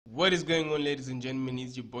What is going on, ladies and gentlemen?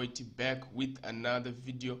 It's your boy T back with another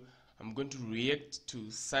video. I'm going to react to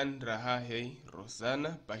Sunn Raha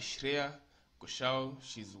Rozana by Shreya Ghoshal.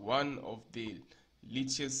 She's one of the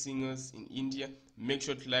latest singers in India. Make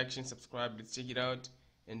sure to like, share, and subscribe. Let's check it out.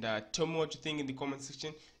 And tell me what you think in the comment section.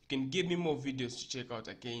 You can give me more videos to check out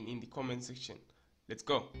again in the comment section. Let's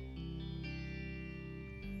go.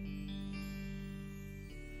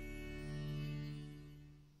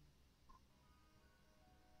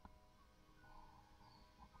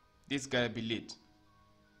 This gotta be lit.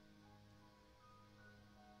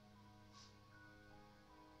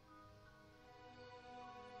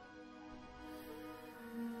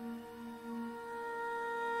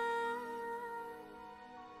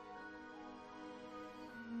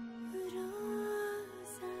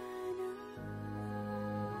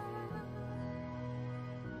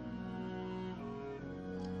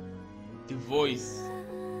 The voice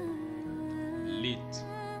lit.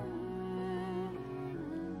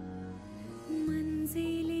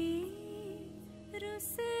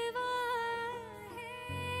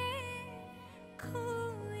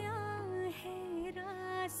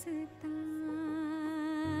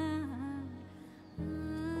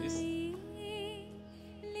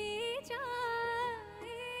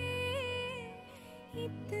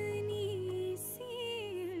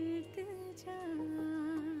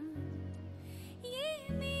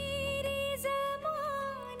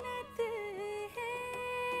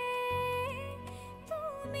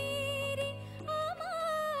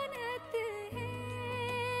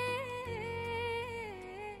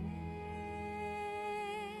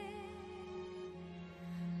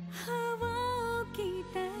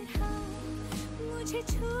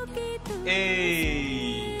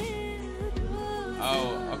 Hey,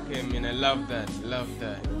 oh, okay, man, I love that, love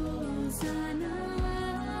that.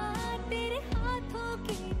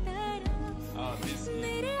 Oh, this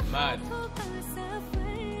is mad.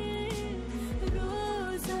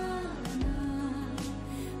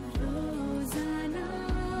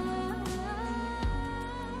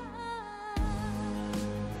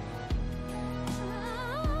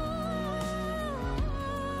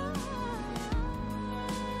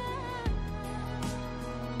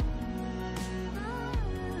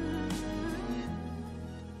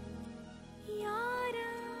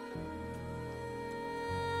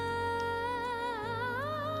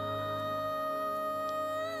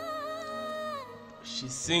 She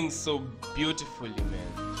sings so beautifully,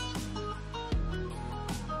 man.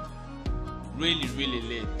 Really, really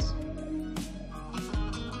lit.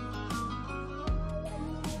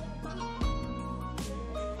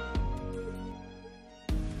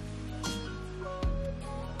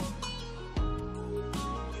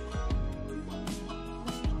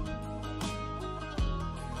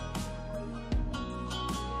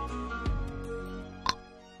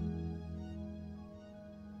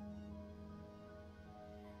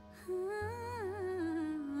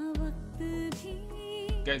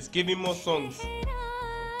 Guys, give me more songs.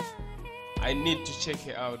 I need to check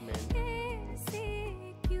it out, man.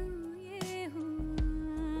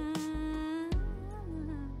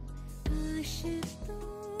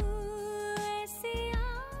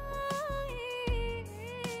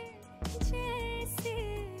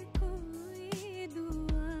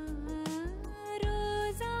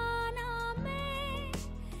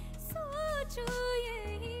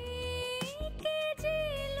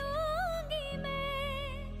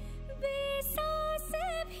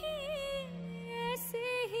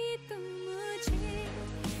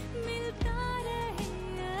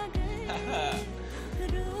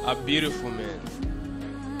 A beautiful, man.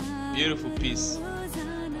 Beautiful piece.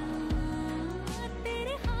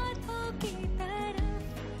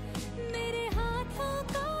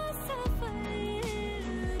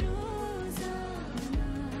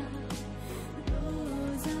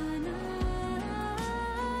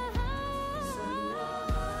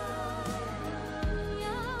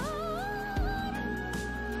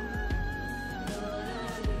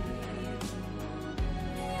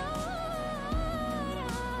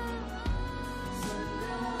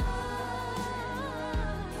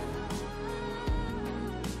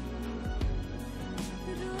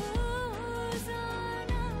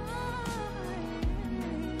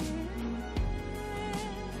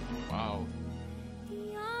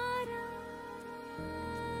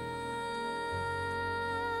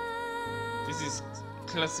 This is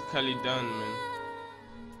classically done, man.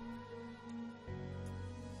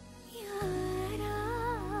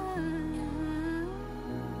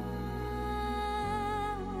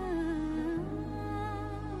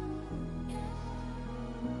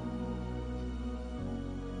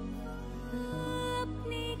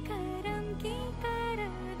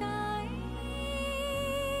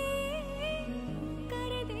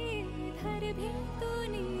 भी तू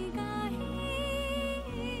निगाहें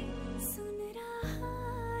सुन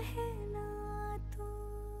रहा है ना तू.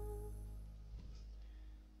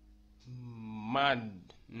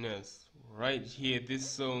 Madness right here. This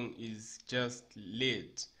song is just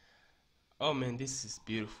lit. Oh man, this is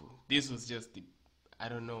beautiful. This was just the, I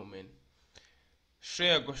don't know, man.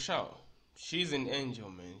 Shreya Ghoshal, she's an angel,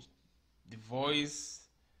 man. The voice,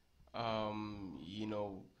 you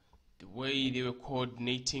know, the way they were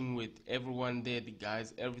coordinating with everyone there, the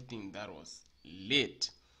guys, everything, that was lit.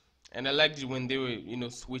 And I liked it when they were, you know,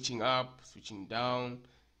 switching up, switching down.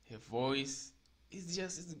 Her voice, it's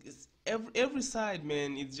just, it's every side,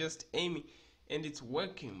 man. It's just aiming, and it's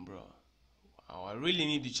working, bro. Wow, I really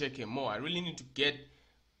need to check it more. I really need to get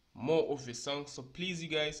more of the songs. So please, you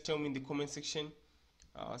guys, tell me in the comment section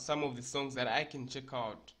some of the songs that I can check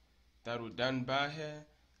out that were done by her.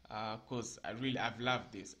 Cause I've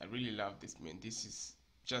loved this. I really love this, man. This is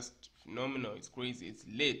just phenomenal. It's crazy. It's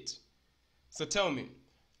lit. So tell me,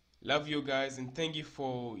 love you guys, and thank you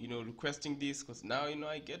for, you know, requesting this, because now, you know,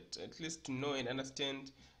 I get at least to know and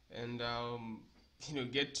understand, and you know,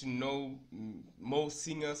 get to know more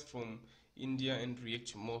singers from India and react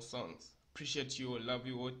to more songs. Appreciate you all, love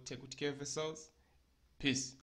you all, take good care of yourselves. Peace.